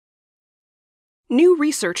New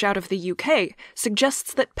research out of the UK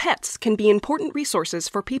suggests that pets can be important resources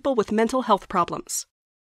for people with mental health problems.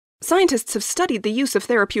 Scientists have studied the use of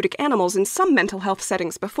therapeutic animals in some mental health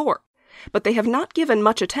settings before, but they have not given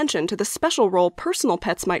much attention to the special role personal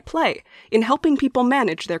pets might play in helping people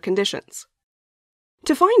manage their conditions.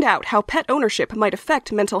 To find out how pet ownership might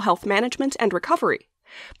affect mental health management and recovery,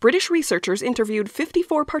 British researchers interviewed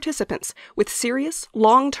 54 participants with serious,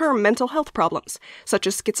 long-term mental health problems, such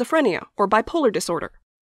as schizophrenia or bipolar disorder.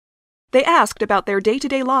 They asked about their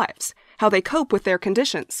day-to-day lives, how they cope with their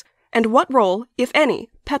conditions, and what role, if any,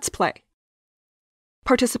 pets play.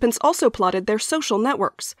 Participants also plotted their social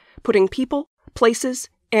networks, putting people, places,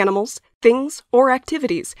 animals, things, or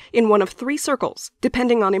activities in one of 3 circles,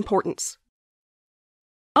 depending on importance.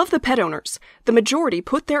 Of the pet owners, the majority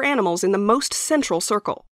put their animals in the most central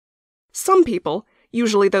circle. Some people,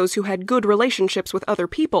 usually those who had good relationships with other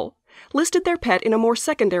people, listed their pet in a more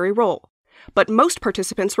secondary role, but most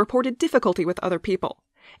participants reported difficulty with other people,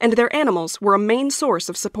 and their animals were a main source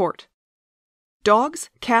of support. Dogs,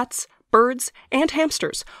 cats, birds, and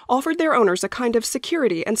hamsters offered their owners a kind of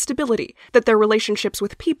security and stability that their relationships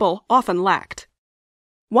with people often lacked.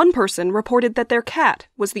 One person reported that their cat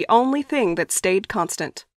was the only thing that stayed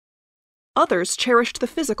constant. Others cherished the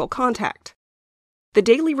physical contact. The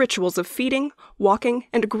daily rituals of feeding, walking,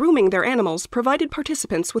 and grooming their animals provided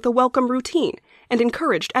participants with a welcome routine and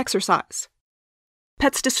encouraged exercise.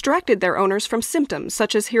 Pets distracted their owners from symptoms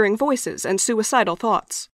such as hearing voices and suicidal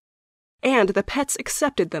thoughts. And the pets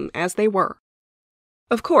accepted them as they were.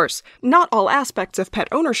 Of course, not all aspects of pet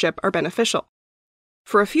ownership are beneficial.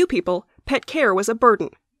 For a few people, pet care was a burden,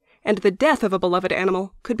 and the death of a beloved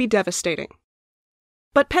animal could be devastating.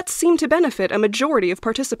 But pets seem to benefit a majority of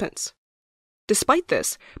participants. Despite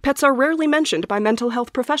this, pets are rarely mentioned by mental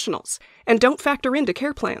health professionals and don't factor into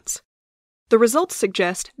care plans. The results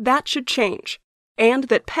suggest that should change, and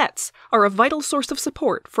that pets are a vital source of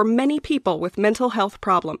support for many people with mental health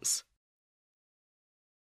problems.